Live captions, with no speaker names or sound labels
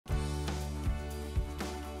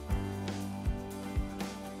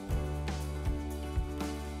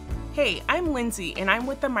Hey, I'm Lindsay and I'm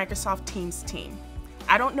with the Microsoft Teams team.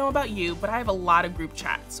 I don't know about you, but I have a lot of group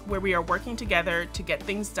chats where we are working together to get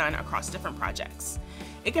things done across different projects.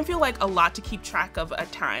 It can feel like a lot to keep track of at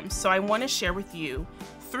times, so I want to share with you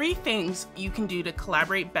 3 things you can do to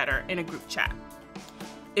collaborate better in a group chat.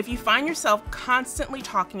 If you find yourself constantly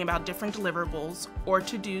talking about different deliverables or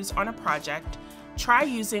to-dos on a project, try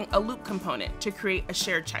using a loop component to create a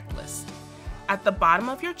shared checklist. At the bottom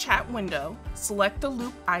of your chat window, select the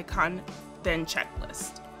loop icon, then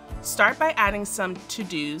checklist. Start by adding some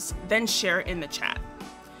to-dos, then share in the chat.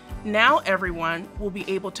 Now everyone will be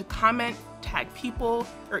able to comment, tag people,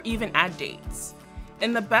 or even add dates.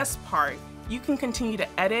 And the best part, you can continue to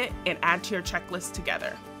edit and add to your checklist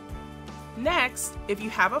together. Next, if you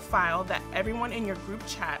have a file that everyone in your group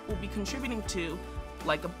chat will be contributing to,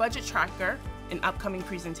 like a budget tracker, an upcoming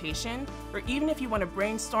presentation, or even if you want to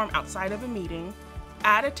brainstorm outside of a meeting,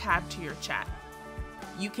 add a tab to your chat.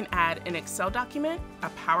 You can add an Excel document, a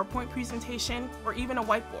PowerPoint presentation, or even a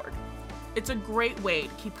whiteboard. It's a great way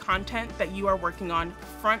to keep content that you are working on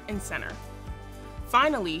front and center.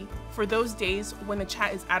 Finally, for those days when the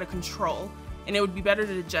chat is out of control, and it would be better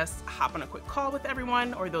to just hop on a quick call with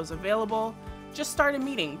everyone or those available, just start a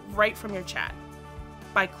meeting right from your chat.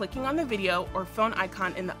 By clicking on the video or phone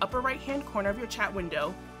icon in the upper right-hand corner of your chat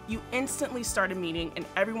window, you instantly start a meeting and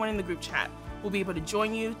everyone in the group chat will be able to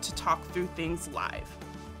join you to talk through things live.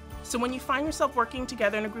 So when you find yourself working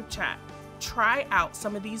together in a group chat, try out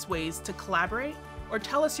some of these ways to collaborate or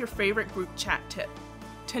tell us your favorite group chat tip.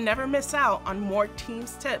 To never miss out on more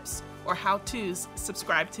Teams tips or how-tos,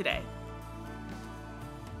 subscribe today.